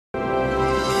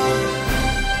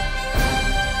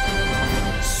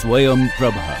Swayam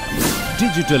Prabha.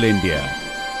 Digital India.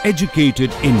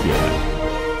 Educated India.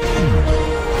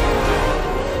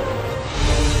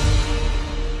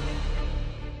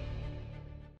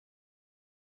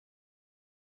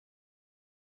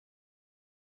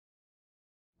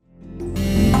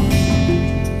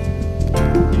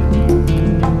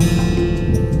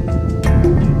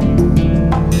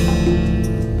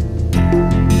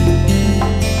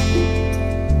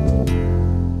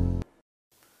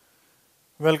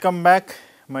 Welcome back,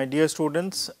 my dear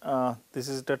students. This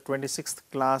is the 26th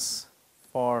class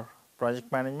for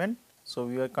project management. So,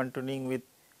 we are continuing with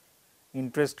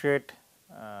interest rate,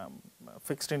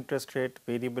 fixed interest rate,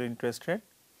 variable interest rate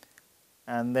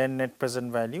and then net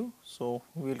present value. So,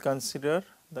 we will consider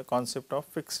the concept of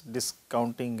fixed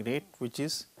discounting rate, which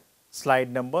is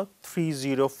slide number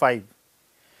 305.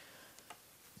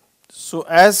 So,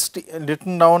 as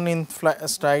written down in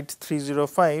slide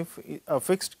 305, a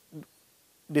fixed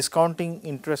discounting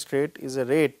interest rate is a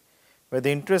rate where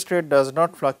the interest rate does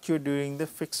not fluctuate during the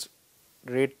fixed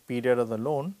rate period of the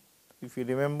loan. If you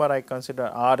remember, I consider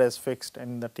R as fixed and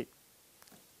in the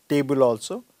table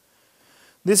also.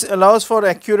 This allows for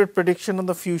accurate prediction of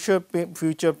the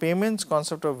future payments.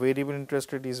 Concept of variable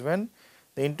interest rate is when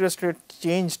the interest rate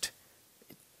changed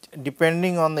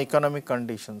depending on the economic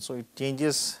conditions. So, it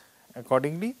changes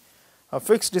accordingly. A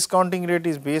fixed discounting rate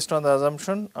is based on the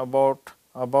assumption about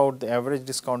the average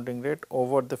discounting rate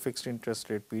over the fixed interest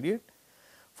rate period.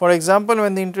 For example,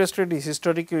 when the interest rate is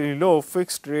historically low,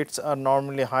 fixed rates are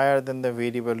normally higher than the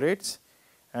variable rates,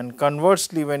 and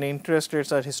conversely, when interest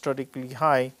rates are historically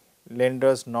high,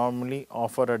 lenders normally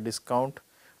offer a discount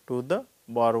to the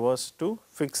borrowers to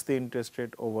fix the interest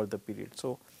rate over the period.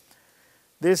 So,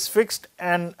 this fixed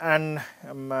and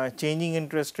changing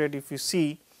interest rate, if you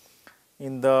see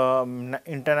in the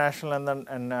international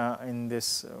and in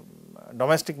this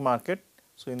domestic market.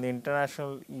 So, in the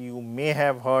international, you may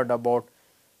have heard about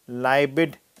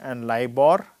LIBID and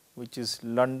LIBOR, which is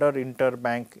London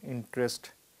Interbank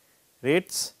Interest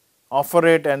Rates, offer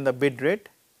rate and the bid rate,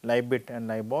 LIBID and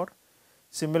LIBOR.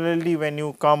 Similarly, when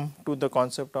you come to the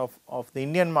concept of the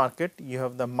Indian market, you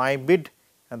have the MyBid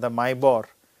and the MyBor,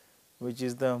 which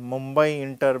is the Mumbai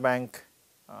Interbank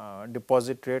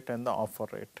deposit rate and the offer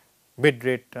rate, bid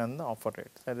rate and the offer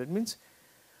rate. So, that means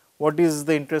what is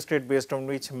the interest rate based on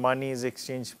which money is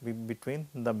exchanged between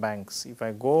the banks. If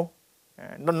I go,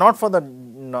 not for the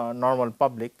normal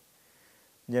public,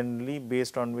 generally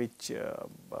based on which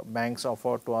banks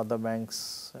offer to other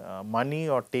banks money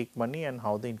or take money and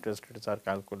how the interest rates are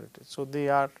calculated. So,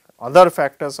 there are other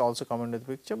factors also come into the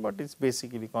picture, but it is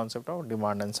basically concept of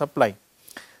demand and supply.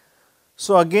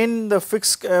 So, again the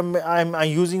fixed, I am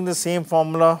using the same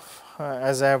formula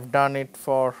as I have done it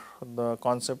for the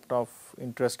concept of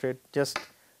interest rate, just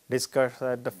discuss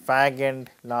at the fag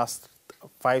end last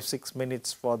 5-6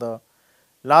 minutes for the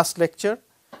last lecture.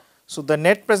 So, the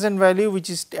net present value,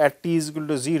 which is at t is equal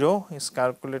to 0, is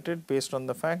calculated based on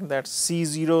the fact that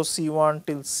C0, C1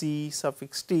 till C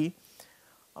suffix t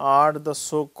are the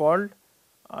so called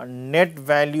net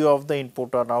value of the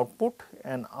input or output,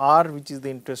 and R, which is the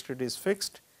interest rate, is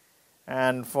fixed.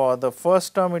 And for the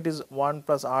first term, it is 1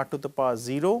 plus r to the power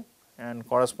 0, and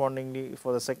correspondingly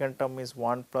for the second term is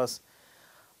 1 plus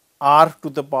r to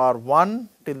the power 1,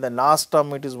 till the last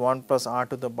term it is 1 plus r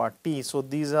to the power t. So,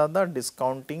 these are the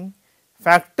discounting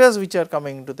factors which are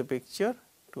coming into the picture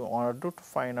to order to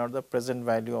find out the present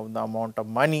value of the amount of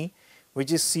money,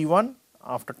 which is C1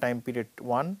 after time period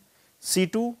 1,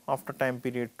 C2 after time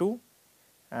period 2,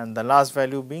 and the last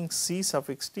value being C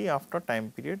suffix t after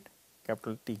time period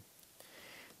capital T.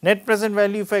 Net present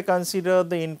value, if I consider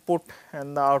the input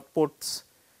and the outputs,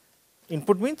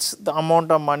 input means the amount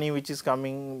of money which is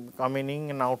coming in,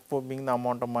 and output being the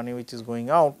amount of money which is going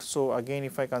out. So, again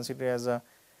if I consider as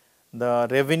the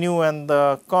revenue and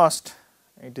the cost,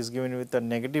 it is given with a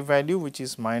negative value, which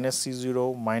is minus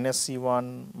C0, minus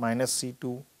C1, minus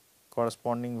C2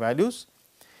 corresponding values,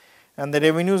 and the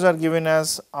revenues are given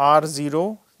as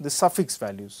R0, the suffix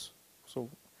values. So,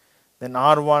 then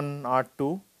R1,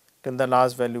 R2 till the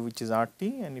last value, which is RT,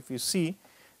 and if you see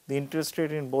the interest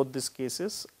rate in both these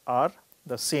cases are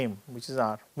the same, which is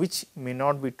R, which may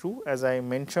not be true, as I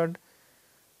mentioned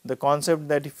the concept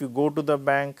that if you go to the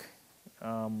bank,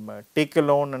 take a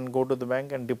loan and go to the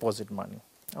bank and deposit money,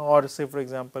 or say for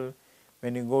example,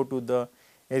 when you go to the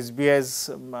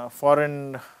SBI's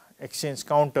foreign exchange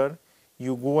counter,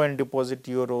 you go and deposit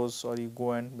euros, or you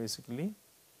go and basically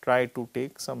try to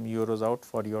take some euros out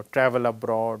for your travel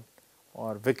abroad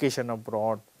or vacation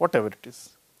abroad, whatever it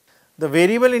is. The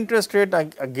variable interest rate,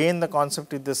 again the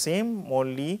concept is the same,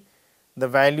 only the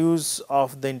values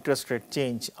of the interest rate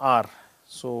change are.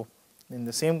 So, in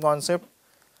the same concept,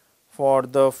 for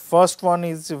the first one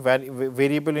is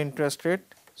variable interest rate.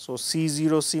 So,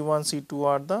 C0, C1, C2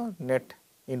 are the net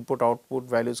input output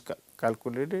values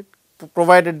calculated,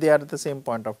 provided they are at the same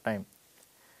point of time,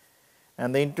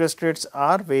 and the interest rates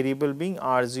are variable being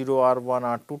R0, R1,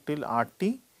 R2 till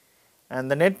RT,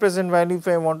 and the net present value, if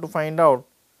I want to find out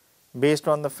based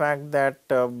on the fact that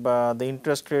the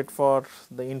interest rate for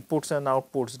the inputs and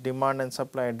outputs, demand and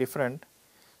supply are different.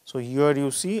 So, here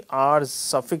you see R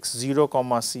suffix 0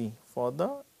 comma C for the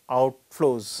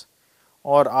outflows,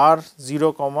 or R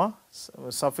 0 comma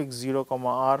suffix 0 comma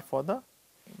R for the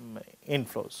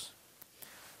inflows.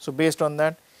 So, based on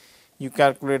that you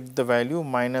calculate the value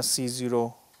minus C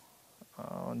 0,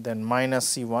 then minus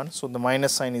C 1. So, the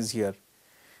minus sign is here,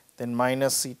 then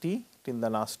minus C t till the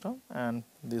last term, and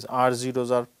these R zeros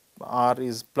are, R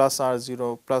is plus R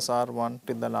 0 plus R 1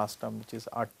 till the last term, which is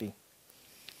R t.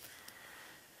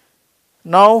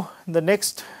 Now, the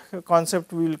next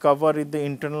concept we will cover is the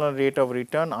internal rate of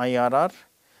return, IRR.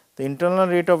 The internal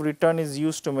rate of return is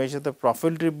used to measure the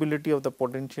profitability of the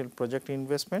potential project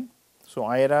investment. So,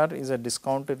 IRR is a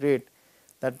discounted rate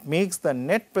that makes the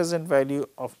net present value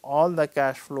of all the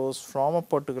cash flows from a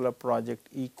particular project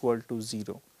equal to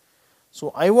 0.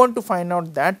 So, I want to find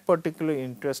out that particular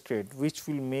interest rate which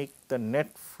will make the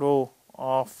net flow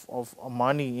of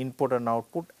money input and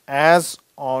output as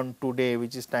on today,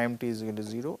 which is time t is equal to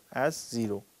 0, as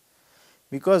 0.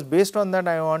 Because based on that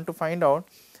I want to find out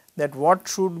that what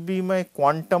should be my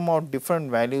quantum of different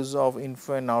values of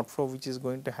inflow and outflow, which is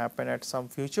going to happen at some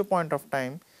future point of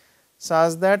time,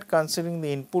 such that considering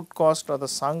the input cost or the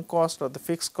sunk cost or the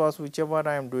fixed cost, whichever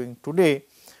I am doing today,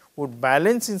 would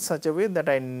balance in such a way that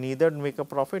I neither make a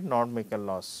profit nor make a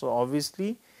loss. So,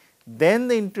 obviously, then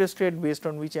the interest rate based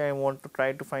on which I want to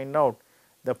try to find out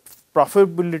the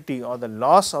profitability or the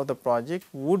loss of the project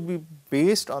would be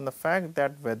based on the fact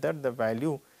that whether the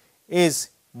value is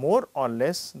more or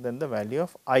less than the value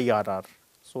of IRR.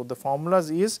 So, the formulas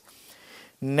is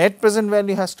net present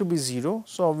value has to be 0.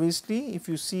 So, obviously, if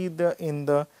you see the in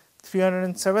the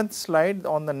 307th slide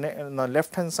on the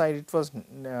left hand side, it was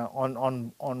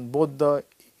on both the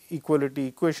equality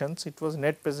equations, it was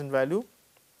net present value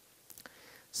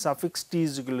suffix t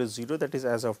is equal to 0, that is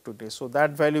as of today. So,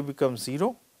 that value becomes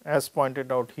 0 as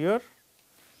pointed out here,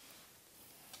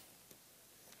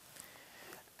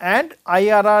 and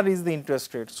IRR is the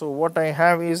interest rate. So, what I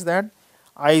have is that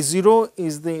I0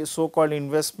 is the so called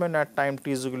investment at time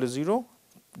t is equal to 0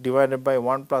 divided by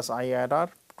 1 plus IRR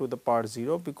to the power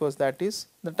 0, because that is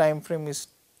the time frame is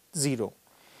 0.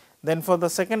 Then for the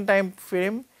second time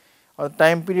frame or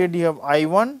time period, you have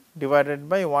I1 divided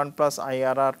by 1 plus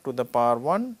IRR to the power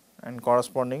 1, and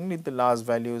correspondingly the last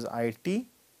value is IT,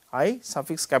 I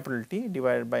suffix capital T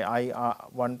divided by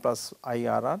I1 plus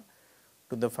IRR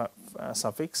to the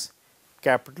suffix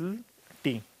capital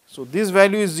T. So, this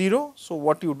value is 0. So,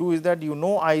 what you do is that you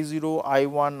know I0,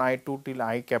 I1, I2 till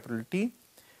I capital T.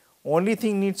 Only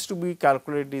thing needs to be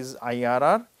calculated is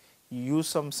IRR. You use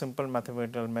some simple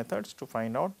mathematical methods to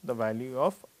find out the value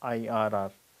of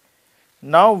IRR.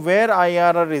 Now, where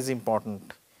IRR is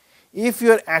important? If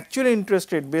your actual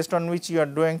interest rate based on which you are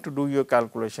going to do your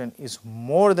calculation is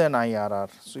more than IRR.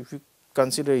 So, if you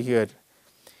consider here,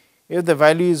 if the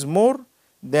value is more,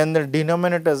 then the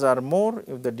denominators are more.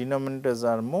 If the denominators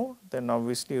are more, then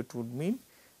obviously it would mean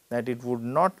that it would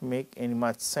not make any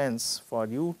much sense for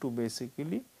you to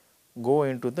basically go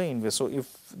into the invest. So, if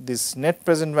this net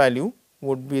present value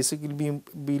would basically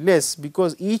be less,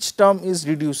 because each term is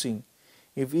reducing.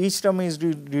 If each term is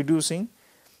reducing,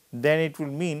 then it will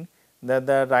mean that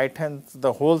the right hand,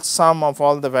 the whole sum of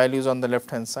all the values on the left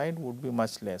hand side would be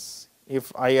much less.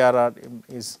 If IRR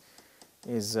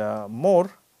is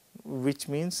more, which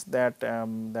means that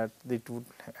that it would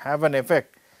have an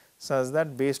effect such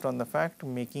that based on the fact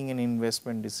making an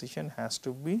investment decision has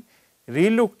to be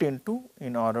relooked into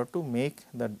in order to make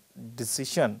the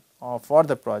decision for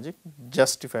the project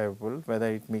justifiable, whether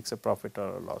it makes a profit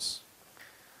or a loss.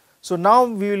 So, now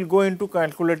we will go into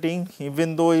calculating,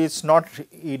 even though it is not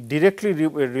directly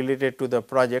related to the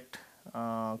project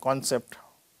concept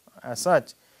as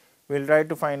such, we will try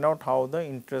to find out how the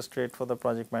interest rate for the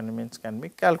project management can be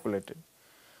calculated.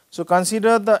 So,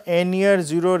 consider the n year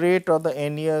 0 rate or the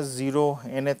n year 0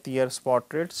 nth year spot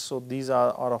rates. So, these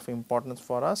are of importance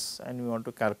for us and we want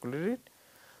to calculate it.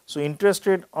 So, interest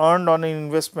rate earned on an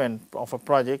investment of a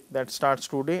project that starts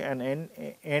today and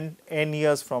n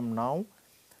years from now.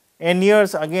 N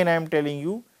years, again I am telling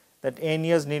you that n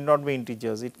years need not be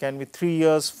integers, it can be 3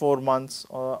 years 4 months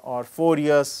or 4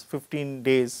 years 15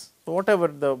 days. So, whatever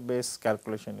the base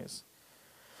calculation is.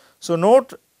 So,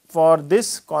 note for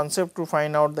this concept to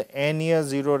find out the n year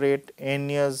 0 rate, n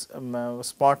years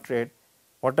spot rate,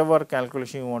 whatever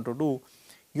calculation you want to do,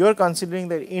 you are considering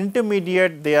the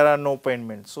intermediate there are no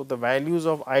payments. So, the values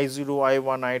of I0,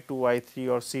 I1, I2, I3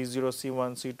 or C0,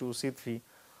 C1, C2, C3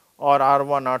 or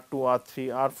R1, R2, R3,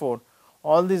 R4,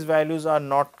 all these values are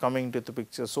not coming to the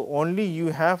picture. So, only you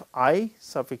have I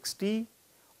suffix t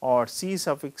or C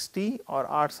suffix t or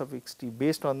R suffix t.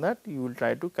 Based on that, you will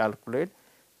try to calculate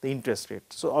the interest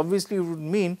rate. So, obviously, it would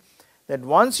mean that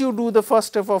once you do the first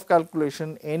step of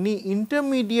calculation, any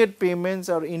intermediate payments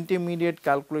or intermediate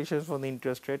calculations for the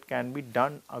interest rate can be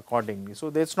done accordingly.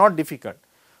 So, that is not difficult.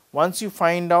 Once you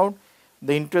find out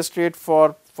the interest rate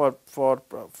for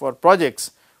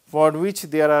projects for which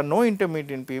there are no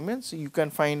intermittent payments, you can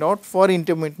find out for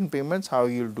intermittent payments how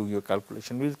you will do your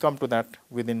calculation. We will come to that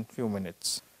within few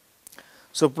minutes.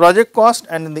 So, project cost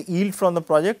and the yield from the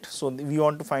project. So, we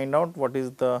want to find out what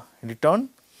is the return.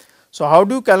 So, how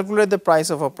do you calculate the price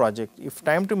of a project? If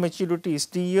time to maturity is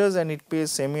T years and it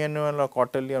pays semi-annual or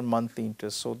quarterly or monthly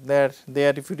interest. So, there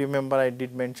if you remember, I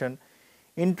did mention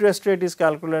interest rate is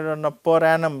calculated on a per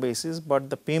annum basis, but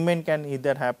the payment can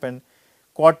either happen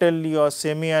quarterly or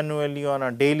semi-annually, on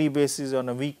a daily basis, on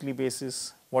a weekly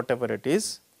basis, whatever it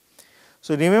is.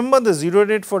 So, remember the 0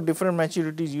 rate for different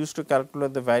maturities used to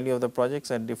calculate the value of the projects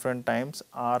at different times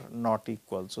are not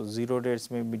equal. So, 0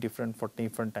 rates may be different for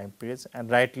different time periods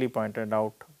and rightly pointed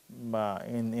out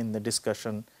in the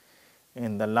discussion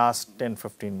in the last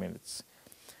 10-15 minutes.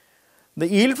 The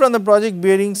yield from the project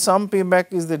bearing some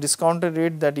payback is the discounted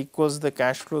rate that equals the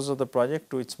cash flows of the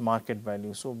project to its market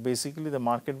value. So, basically the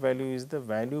market value is the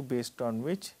value based on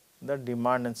which the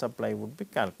demand and supply would be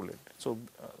calculated. So,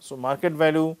 market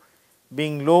value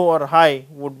being low or high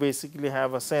would basically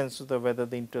have a sense of whether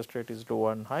the interest rate is low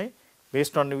and high,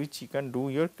 based on which you can do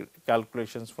your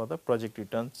calculations for the project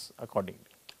returns accordingly.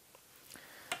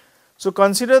 So,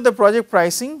 consider the project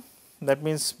pricing, that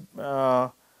means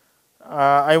I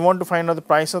want to find out the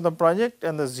price of the project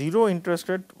and the 0 interest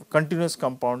rate continuous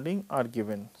compounding are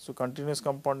given. So, continuous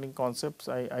compounding concepts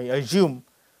I assume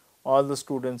all the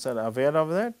students are aware of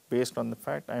that based on the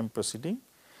fact I am proceeding.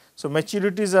 So,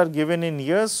 maturities are given in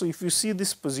years. So, if you see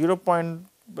this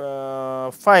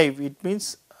 0.5, it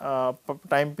means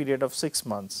time period of 6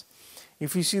 months.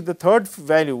 If you see the third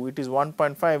value, it is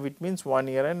 1.5, it means 1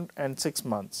 year and 6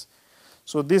 months.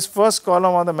 So, this first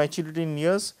column are the maturity in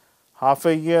years, half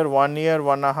a year, 1 year,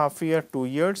 1.5 year, 2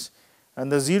 years,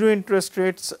 and the 0 interest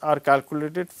rates are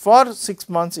calculated for 6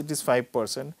 months, it is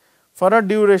 5%. For a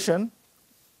duration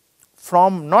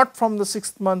from not from the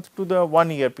 6th month to the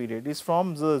 1 year period, is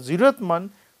from the 0th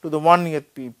month to the 1 year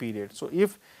period. So,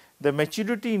 if the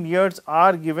maturity in years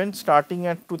are given starting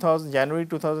at January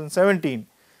 2017,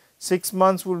 6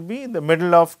 months would be the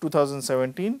middle of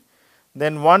 2017,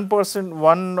 then 1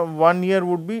 year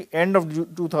would be end of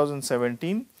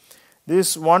 2017,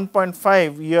 this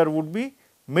 1.5 year would be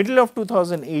middle of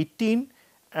 2018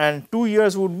 and 2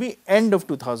 years would be end of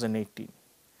 2018.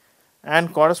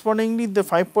 And correspondingly the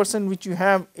 5% which you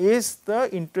have is the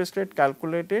interest rate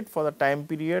calculated for the time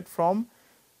period from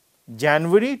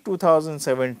January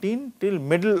 2017 till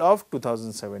middle of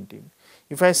 2017.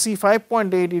 If I see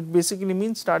 5.8, it basically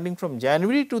means starting from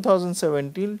January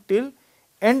 2017 till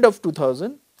end of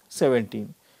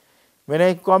 2017. When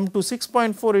I come to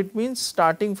 6.4, it means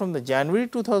starting from the January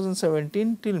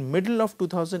 2017 till middle of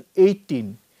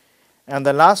 2018. And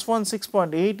the last one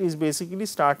 6.8 is basically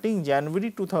starting January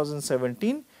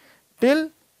 2017 till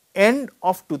end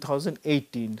of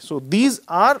 2018. So, these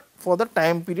are for the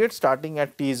time period starting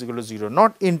at t is equal to 0,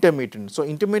 not intermittent. So,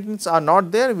 intermittents are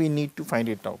not there, we need to find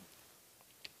it out.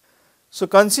 So,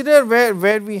 consider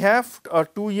where we have a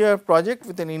 2-year project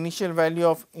with an initial value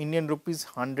of Indian rupees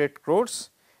 100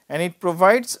 crores and it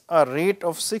provides a rate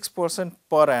of 6%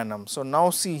 per annum. So,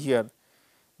 now see here.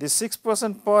 This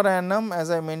 6% per annum, as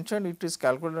I mentioned, it is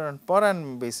calculated on per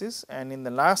annum basis, and in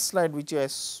the last slide which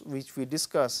we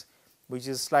discussed, which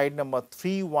is slide number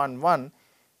 311,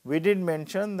 we did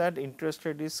mention that interest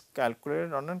rate is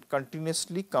calculated on a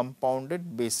continuously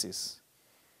compounded basis.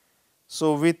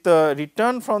 So, with the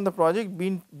return from the project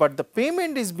being, but the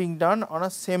payment is being done on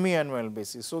a semi-annual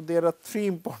basis. So, there are 3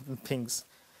 important things.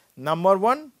 Number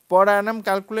 1, per annum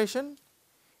calculation,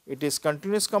 it is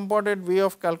continuous compounded way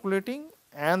of calculating,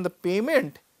 and the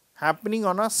payment happening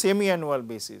on a semi-annual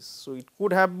basis. So, it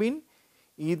could have been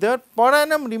either per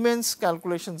annum remains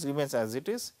calculations remains as it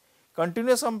is,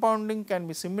 continuous compounding can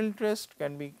be simple interest,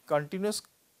 can be continuous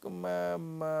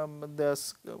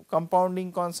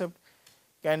compounding concept,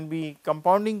 can be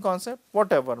compounding concept,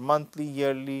 whatever, monthly,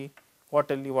 yearly,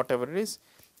 quarterly, whatever it is.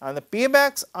 and the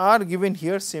paybacks are given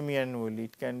here semi-annually.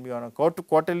 It can be on a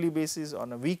quarterly basis,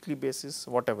 on a weekly basis,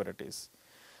 whatever it is.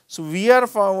 So, we are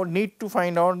need to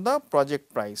find out the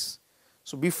project price.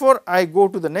 So, before I go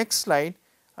to the next slide,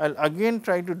 I will again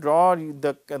try to draw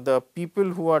the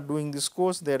people who are doing this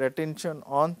course their attention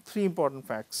on 3 important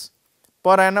facts: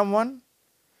 per annum one,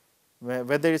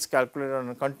 whether it is calculated on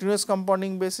a continuous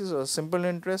compounding basis or simple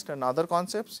interest and other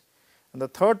concepts. And the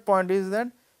third point is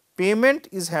that payment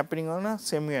is happening on a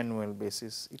semi-annual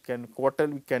basis. It can be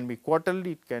quarterly,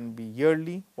 it can be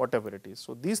yearly, whatever it is.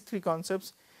 So, these 3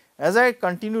 concepts, as I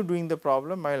continue doing the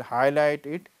problem, I will highlight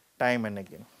it time and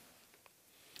again.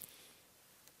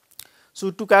 So,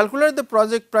 to calculate the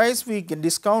project price, we can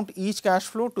discount each cash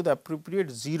flow to the appropriate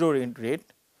 0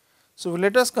 rate. So,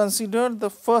 let us consider the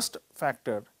first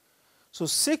factor. So,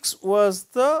 6 was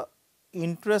the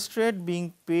interest rate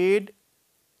being paid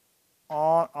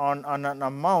on an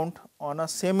amount on a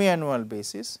semi-annual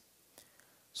basis.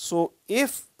 So,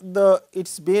 if it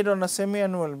is paid on a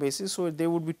semi-annual basis, so there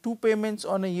would be 2 payments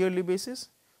on a yearly basis.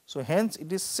 So, hence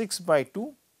it is 6 by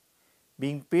 2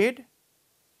 being paid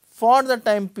for the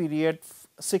time period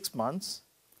 6 months.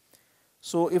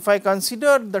 So, if I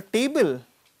consider the table,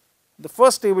 the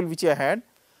first table which I had,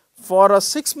 for a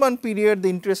 6-month period the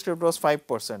interest rate was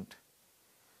 5%.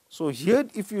 So, here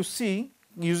if you see,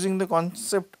 using the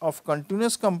concept of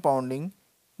continuous compounding,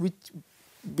 which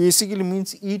basically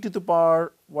means e to the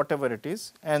power whatever it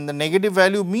is, and the negative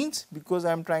value means because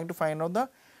I am trying to find out the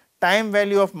time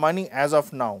value of money as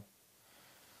of now.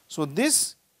 So,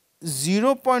 this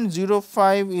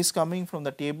 0.05 is coming from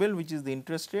the table, which is the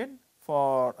interest rate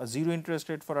for a 0 interest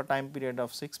rate for a time period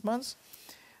of 6 months,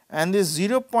 and this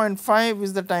 0.5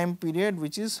 is the time period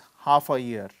which is half a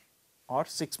year or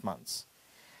 6 months.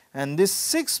 And this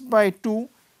 6 by 2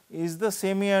 is the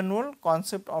semi-annual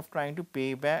concept of trying to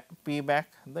pay back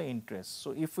the interest.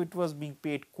 So, if it was being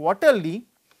paid quarterly,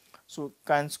 so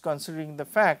considering the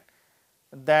fact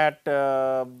that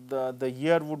the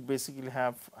year would basically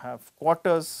have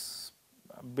quarters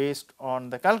based on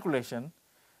the calculation,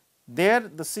 there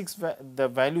the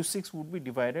value 6 would be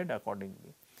divided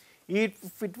accordingly.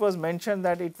 If it was mentioned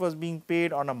that it was being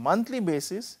paid on a monthly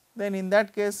basis, then in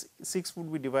that case 6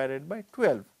 would be divided by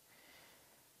 12.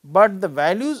 But the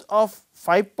values of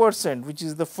 5%, which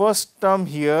is the first term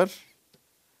here,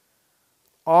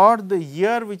 or the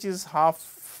year which is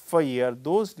half a year,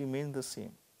 those remain the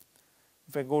same.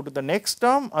 If I go to the next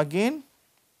term, again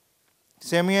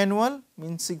semi-annual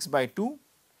means 6 by 2.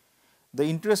 The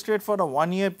interest rate for a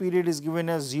 1 year period is given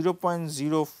as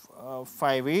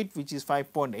 0.058, which is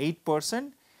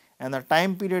 5.8%, and the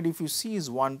time period if you see is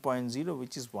 1.0,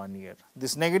 which is 1 year.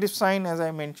 This negative sign, as I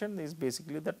mentioned, is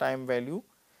basically the time value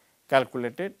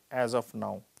calculated as of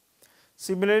now.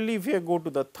 Similarly, if you go to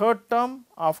the third term,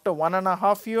 after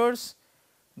 1.5 years,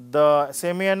 the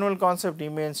semi-annual concept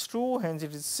remains true, hence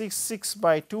it is 6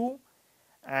 by 2,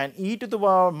 and e to the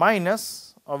power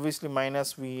minus, obviously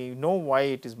minus, we know why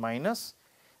it is minus.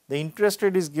 The interest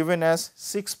rate is given as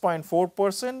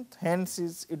 6.4%, hence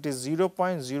it is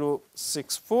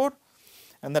 0.064,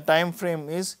 and the time frame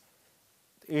is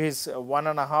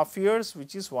 1.5 years,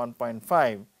 which is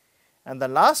 1.5. And the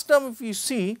last term, if you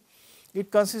see,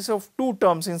 it consists of 2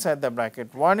 terms inside the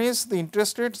bracket. One is the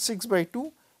interest rate 6 by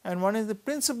 2, and one is the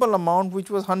principal amount,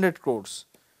 which was 100 crores.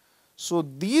 So,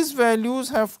 these values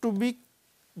have to be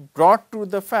brought to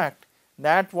the fact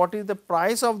that what is the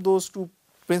price of those 2,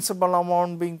 principal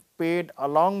amount being paid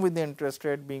along with the interest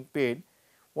rate being paid,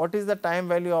 what is the time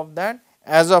value of that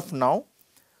as of now.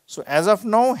 So, as of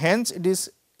now, hence it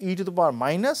is e to the power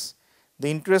minus. The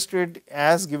interest rate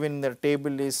as given in the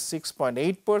table is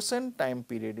 6.8%, time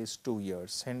period is 2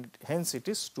 years, and hence it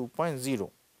is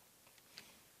 2.0.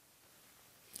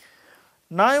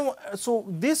 Now, so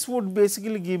this would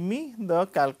basically give me the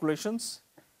calculations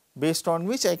based on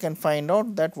which I can find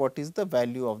out that what is the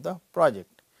value of the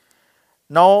project.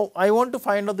 Now, I want to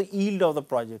find out the yield of the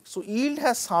project. So, yield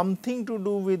has something to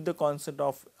do with the concept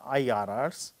of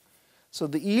IRRs. So,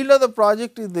 the yield of the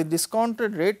project is the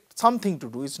discounted rate, something to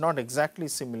do, it is not exactly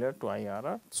similar to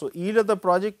IRR. So, yield of the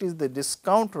project is the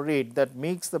discount rate that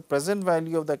makes the present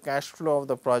value of the cash flow of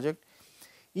the project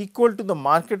equal to the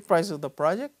market price of the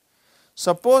project.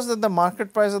 Suppose that the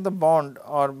market price of the bond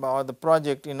or the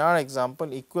project in our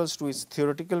example equals to its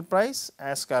theoretical price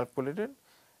as calculated,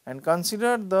 and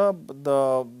consider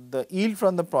the yield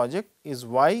from the project is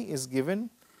y is given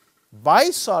by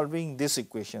solving this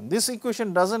equation. This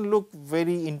equation does not look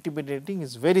very intimidating, it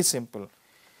is very simple.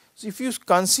 So, if you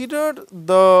consider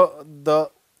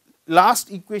the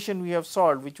last equation we have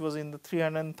solved, which was in the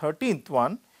 313th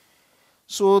one.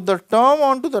 So, the term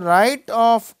on to the right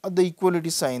of the equality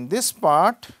sign, this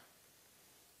part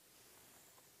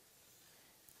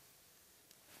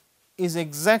is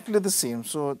exactly the same.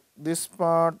 So, this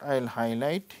part I will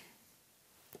highlight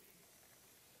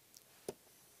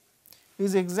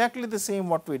is exactly the same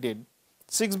what we did.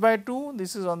 6 by 2,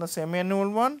 this is on the semi-annual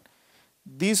one.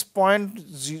 This point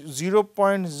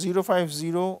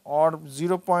 0.050 or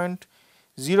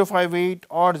 0.058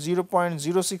 or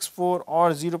 0.064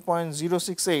 or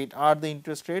 0.068 are the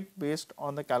interest rate based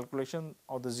on the calculation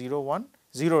of the 0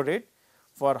 rate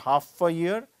for half a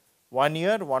year, 1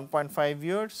 year, 1.5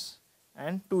 years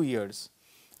and 2 years,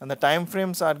 and the time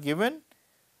frames are given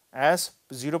as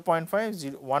 0.5,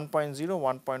 1.0,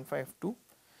 1.52.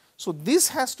 So, this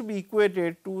has to be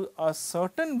equated to a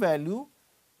certain value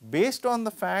based on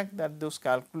the fact that those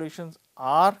calculations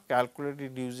are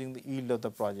calculated using the yield of the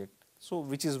project. So,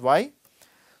 which is y.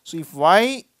 So, if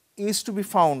y is to be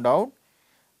found out,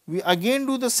 we again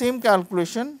do the same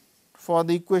calculation for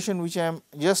the equation which I am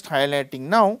just highlighting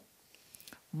now,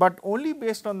 but only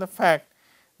based on the fact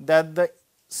that the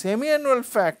semi-annual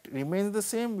fact remains the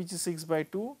same, which is 6 by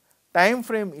 2, time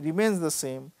frame remains the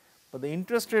same, but the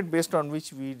interest rate based on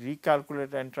which we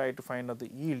recalculate and try to find out the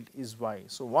yield is y.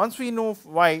 So, once we know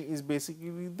y is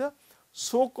basically the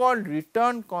so called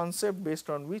return concept based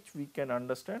on which we can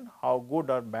understand how good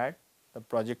or bad the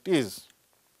project is.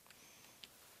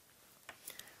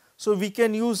 So, we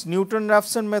can use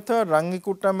Newton-Raphson method,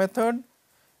 Runge-Kutta method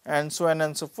and so on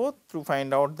and so forth to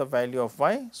find out the value of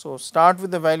y. So, start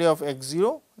with the value of x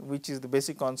 0, which is the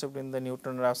basic concept in the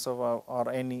Newton-Raphson or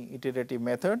any iterative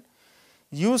method.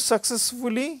 Use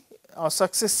successively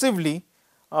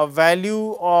a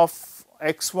value of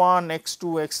x 1, x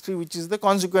 2, x 3, which is the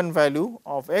consequent value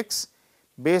of x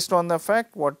based on the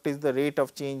fact what is the rate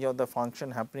of change of the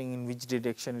function happening, in which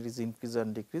direction it is increasing or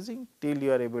decreasing, till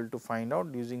you are able to find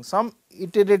out using some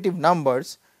iterative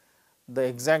numbers the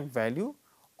exact value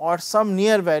or some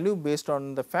near value based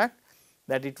on the fact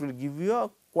that it will give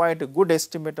you quite a good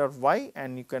estimate of y,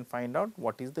 and you can find out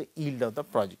what is the yield of the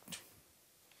project.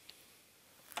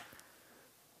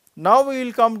 Now, we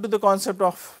will come to the concept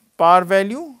of par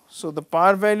value. So, the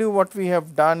par value what we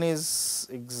have done is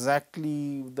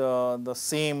exactly the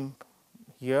same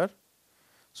here.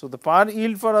 So, the par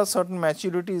yield for a certain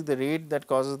maturity is the rate that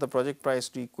causes the project price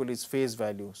to equal its face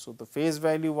value. So, the face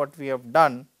value what we have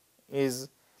done is,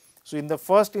 so in the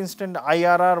first instant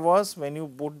IRR was when you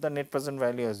put the net present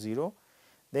value as 0.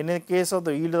 Then in the case of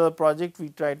the yield of the project, we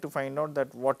try to find out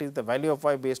that what is the value of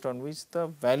y based on which the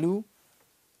value,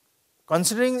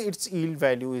 considering its yield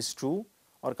value is true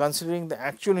or considering the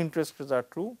actual interest rates are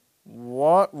true,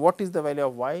 what is the value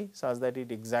of y such that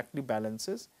it exactly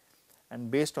balances, and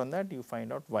based on that you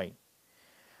find out y.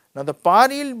 Now, the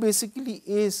par yield basically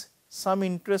is some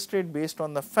interest rate based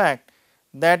on the fact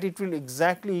that it will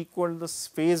exactly equal the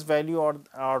face value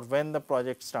or when the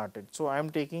project started. So, I am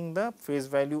taking the face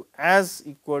value as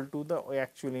equal to the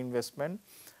actual investment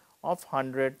of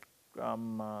 100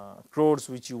 crores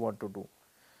which you want to do.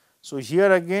 So,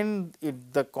 here again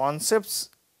the concepts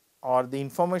or the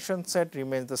information set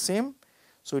remains the same.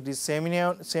 So, it is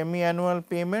semi-annual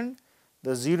payment,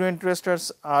 the 0 interest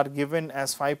rates are given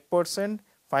as 5%,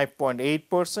 5.8%,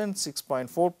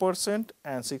 6.4%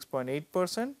 and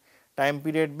 6.8%, time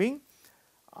period being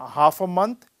half a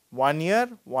month, 1 year,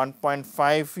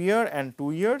 1.5 year and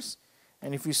 2 years.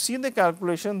 And if you see the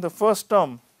calculation, the first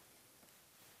term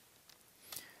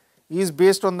is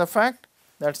based on the fact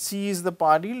that C is the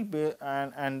par yield,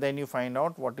 and then you find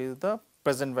out what is the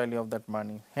present value of that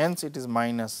money. Hence, it is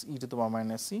minus e to the power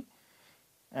minus C,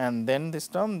 and then this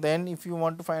term. Then if you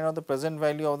want to find out the present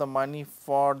value of the money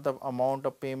for the amount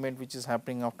of payment which is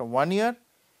happening after 1 year.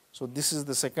 So, this is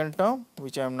the second term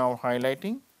which I am now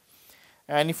highlighting,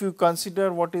 and if you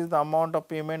consider what is the amount of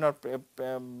payment or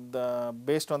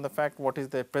based on the fact what is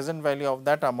the present value of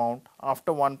that amount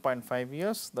after 1.5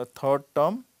 years, the third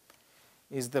term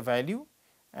is the value,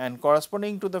 and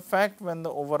corresponding to the fact when the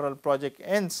overall project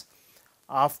ends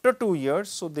after 2 years.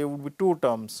 So, there would be two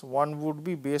terms, one would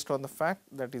be based on the fact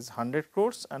that is 100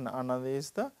 crores and another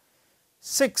is the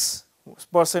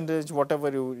 6%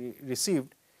 whatever you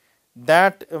received,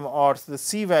 that or the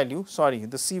C value,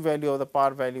 the C value of the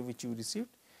par value which you received,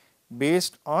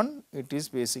 based on it is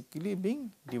basically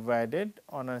being divided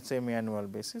on a semi-annual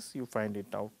basis, you find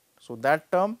it out. So, that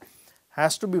term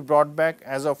has to be brought back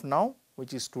as of now,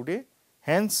 which is today.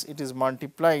 Hence, it is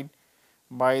multiplied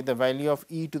by the value of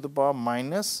e to the power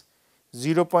minus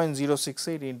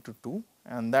 0.068 into 2,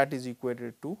 and that is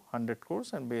equated to 100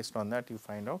 crores, and based on that you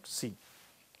find out C.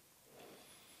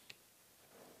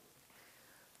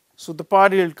 So, the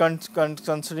par yield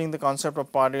considering the concept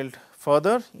of par yield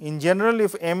further, in general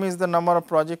if m is the number of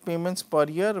project payments per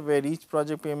year where each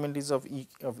project payment is of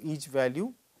each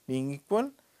value being equal.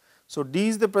 So, D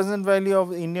is the present value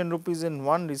of Indian rupees in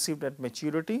 1 received at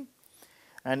maturity,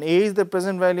 and A is the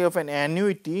present value of an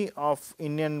annuity of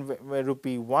Indian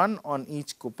rupee 1 on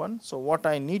each coupon. So, what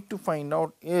I need to find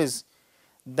out is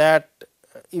that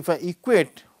if I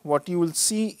equate, what you will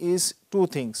see is two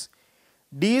things.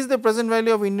 D is the present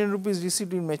value of Indian rupees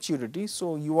received in maturity.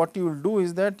 So, what you will do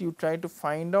is that you try to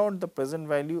find out the present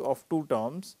value of two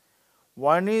terms.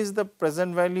 One is the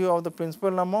present value of the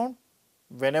principal amount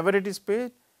whenever it is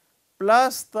paid,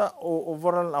 plus the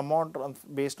overall amount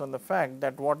based on the fact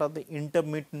that what are the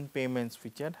intermittent payments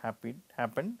which had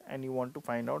happened, and you want to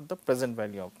find out the present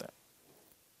value of that.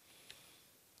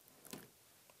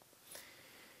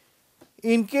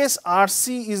 In case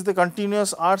RC is the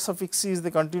continuous, R suffix C is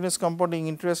the continuous compounding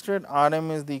interest rate,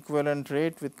 RM is the equivalent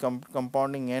rate with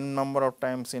compounding n number of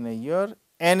times in a year,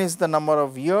 n is the number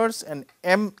of years, and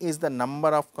m is the number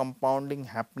of compounding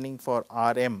happening for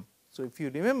RM. So, if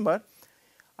you remember,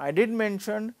 I did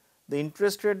mention the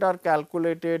interest rate are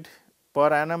calculated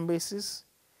per annum basis.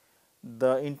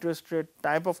 The interest rate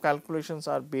type of calculations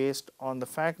are based on the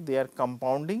fact they are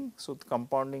compounding. So, the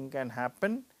compounding can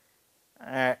happen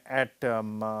at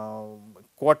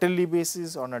quarterly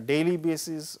basis, on a daily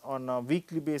basis, on a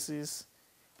weekly basis,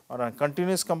 or on a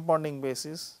continuous compounding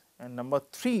basis. And number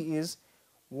 3 is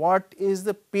what is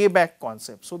the payback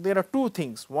concept. So, there are two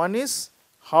things. One is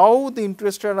how the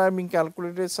interest rate are being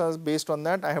calculated, so based on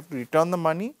that I have to return the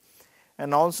money,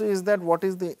 and also is that what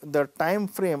is the time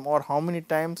frame or how many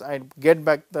times I get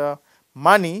back the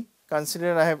money,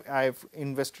 consider I have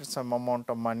invested some amount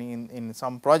of money in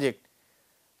some project.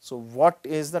 So, what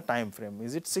is the time frame?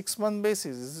 Is it 6-month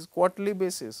basis, is it quarterly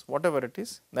basis, whatever it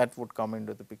is, that would come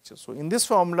into the picture. So, in this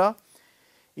formula,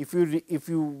 if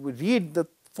you read the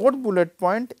fourth bullet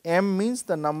point, m means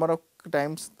the number of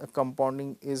times the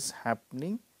compounding is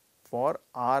happening for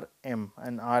RM,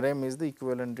 and RM is the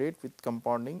equivalent rate with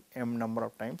compounding m number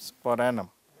of times per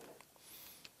annum.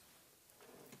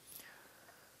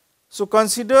 So,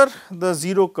 consider the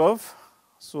 0 curve.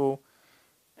 So,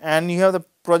 and you have the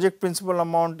project principal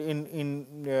amount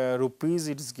in rupees,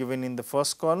 it is given in the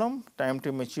first column, time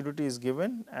to maturity is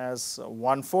given as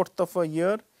 1/4 of a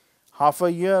year, half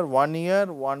a year, 1 year,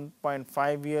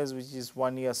 1.5 years which is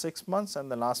 1 year 6 months, and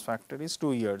the last factor is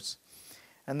 2 years.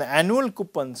 And the annual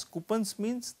coupons, coupons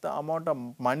means the amount of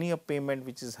money of payment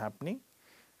which is happening,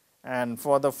 and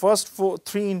for the first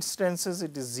 3 instances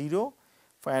it is 0,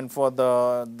 and for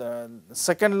the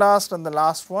second last and the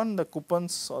last one, the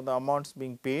coupons or the amounts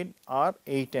being paid are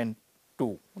 8 and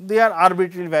 2. They are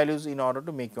arbitrary values in order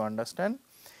to make you understand,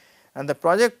 and the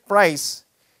project price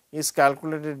is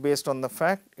calculated based on the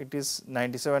fact it is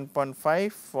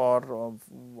 97.5 for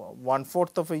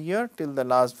 1/4 of a year till the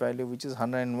last value which is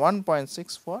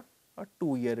 101.6 for a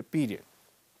 2-year period.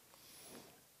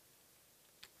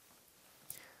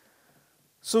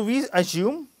 So, we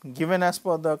assume, given as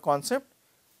per the concept,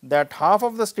 that half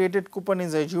of the stated coupon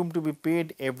is assumed to be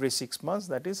paid every 6 months,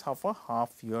 that is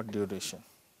half year duration.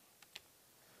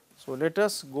 So, let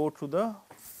us go through the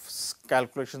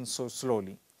calculation so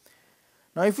slowly.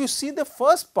 Now, if you see the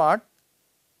first part,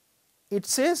 it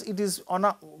says it is on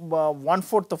a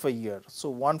 1/4 of a year. So,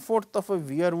 1/4 of a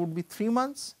year would be 3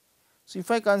 months. So,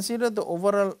 if I consider the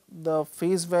overall the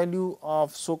face value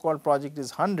of so called project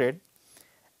is 100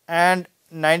 and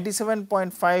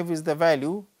 97.5 is the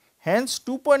value, hence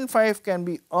 2.5 can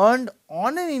be earned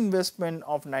on an investment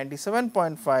of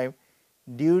 97.5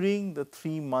 during the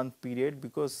 3-month period,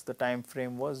 because the time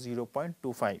frame was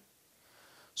 0.25.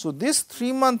 So, this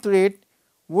 3-month rate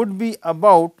would be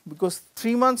about, because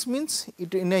 3 months means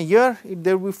it in a year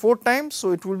there will be 4 times.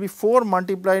 So, it will be 4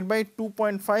 multiplied by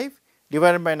 2.5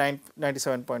 divided by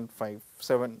 97.5.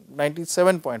 So,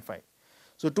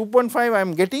 2.5 I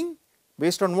am getting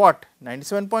based on what?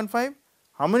 97.5.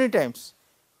 How many times?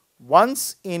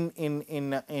 Once in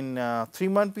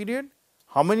 3-month period.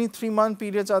 How many 3-month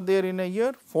periods are there in a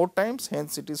year? 4 times,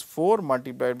 hence it is 4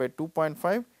 multiplied by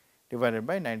 2.5 divided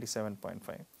by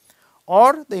 97.5,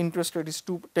 or the interest rate is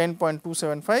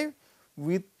 10.275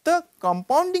 with the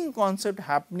compounding concept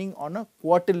happening on a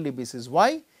quarterly basis.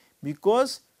 Why?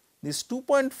 Because this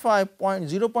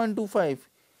 0.25,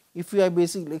 if we are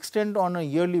basically extend on a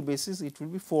yearly basis, it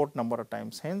will be 4 number of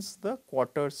times, hence the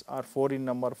quarters are 4 in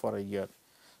number for a year.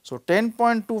 So,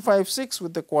 10.256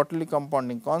 with the quarterly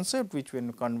compounding concept, which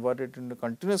when converted into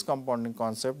continuous compounding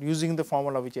concept using the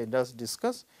formula which I just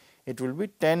discussed, it will be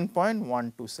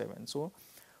 10.127. So,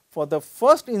 for the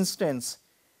first instance,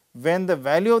 when the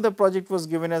value of the project was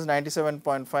given as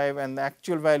 97.5 and the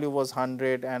actual value was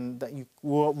 100, and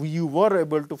you were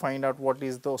able to find out what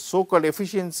is the so called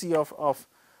efficiency of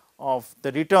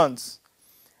the returns,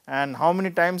 and how many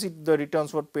times the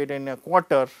returns were paid in a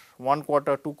quarter, 1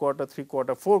 quarter, 2 quarter, 3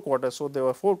 quarter, 4 quarters. So, there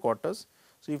were 4 quarters.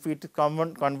 So, if it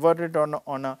converted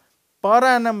on a per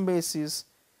annum basis,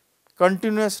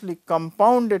 continuously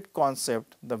compounded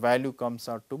concept, the value comes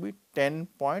out to be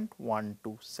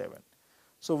 10.127.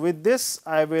 So, with this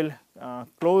I will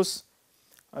close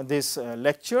this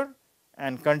lecture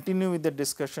and continue with the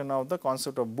discussion of the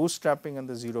concept of bootstrapping and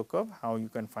the zero curve, how you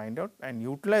can find out and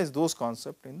utilize those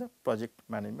concepts in the project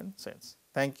management sense.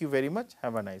 Thank you very much.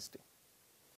 Have a nice day.